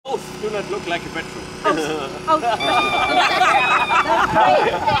not look like a veteran. Oh, that's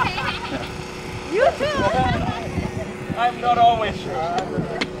great. You too. I'm not always sure.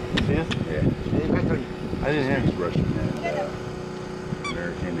 Yeah. Veteran. I didn't hear. He's Russian and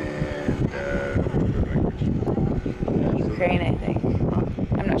American and Ukraine, I think.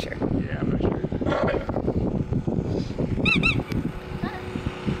 I'm not sure. Yeah, I'm not sure.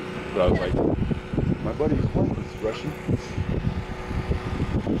 But I was like, my buddy's wife is Russian.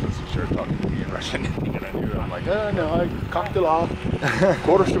 So she started talking to me in Russian, and I knew it. I'm like, oh no, I cocked it off.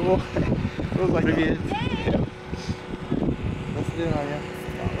 Quarter show. It was like, yeah.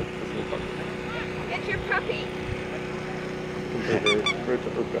 Get your puppy.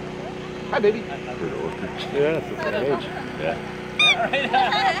 Hi, baby. Yeah, it's the same age. Yeah.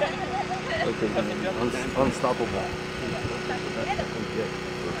 Unstoppable.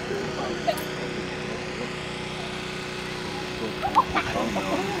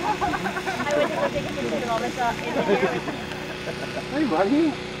 Hey, buddy.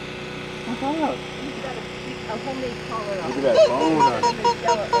 What's up? A homemade collar. Look at that bone on it.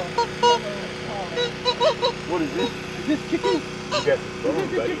 What is this? Is this chicken? You got bone,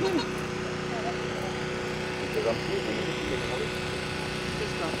 buddy. Because I'm sleeping.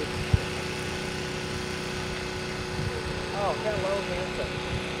 Oh, hello, handsome.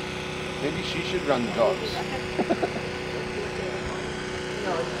 Maybe she should run the dogs.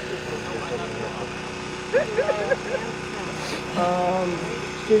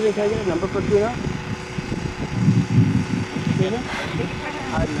 Susan, can I get a number for Tuna?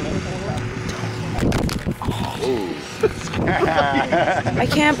 I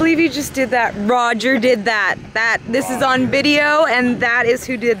can't believe you just did that. Roger did that. This is on video, and that is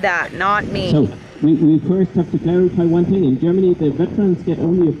who did that, not me. So, we first have to clarify one thing. In Germany, the veterans get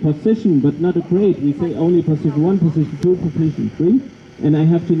only a position, but not a grade. We say only position 1, position 2, position 3. And I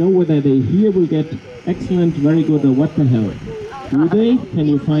have to know whether they here will get excellent, very good, or what the hell. Do they? Can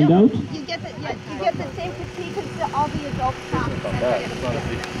you find out? You get the same critique as all the adults have.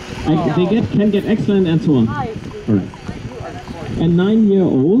 They can get excellent and so on. Alright. A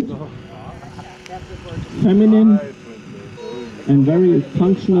 9-year-old, feminine, and very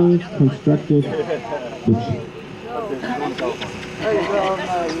functional, constructive bitch.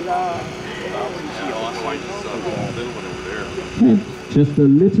 Head just a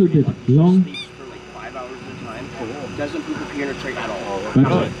little bit long, Doesn't poop a pee in her tray at all. but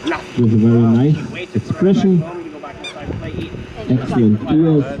with a very nice expression, excellent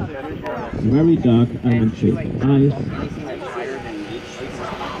ears, very dark almond-shaped eyes,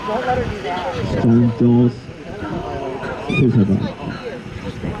 strong jaws, scissor bar.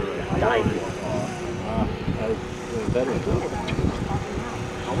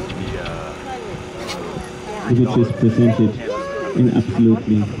 Which is presented in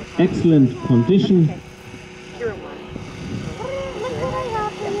absolutely excellent condition.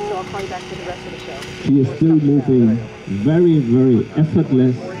 She is still moving very, very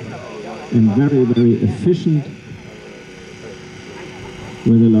effortless and very, very efficient,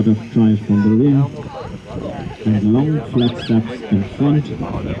 with a lot of drive from the rear and long flat steps in front.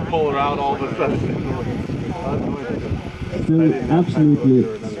 Pull her out all of a sudden. Still absolutely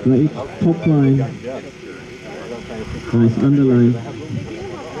straight, top line, nice underline,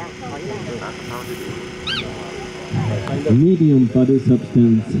 medium body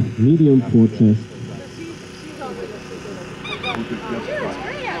substance, medium forechest.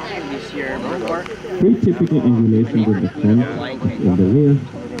 Pretty typical angulations in the front, in the rear.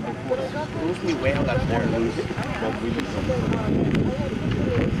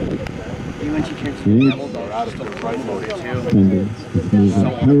 Legs, standing is moving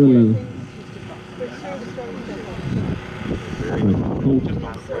parallel.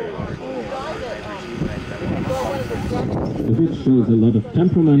 The bitch shows a lot of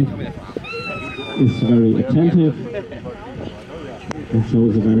temperament, is very attentive, and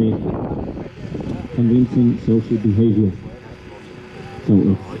shows a very convincing social behavior. So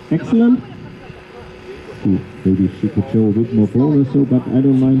it's excellent. Maybe she could show a bit more bone or so, but I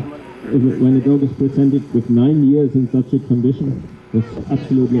don't mind when a dog is presented with 9 years in such a condition. It's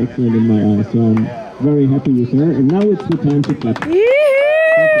absolutely excellent in my eyes. So I'm very happy with her. And now it's the time to clap.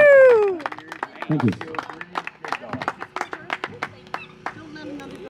 Yee-hoo! Thank you.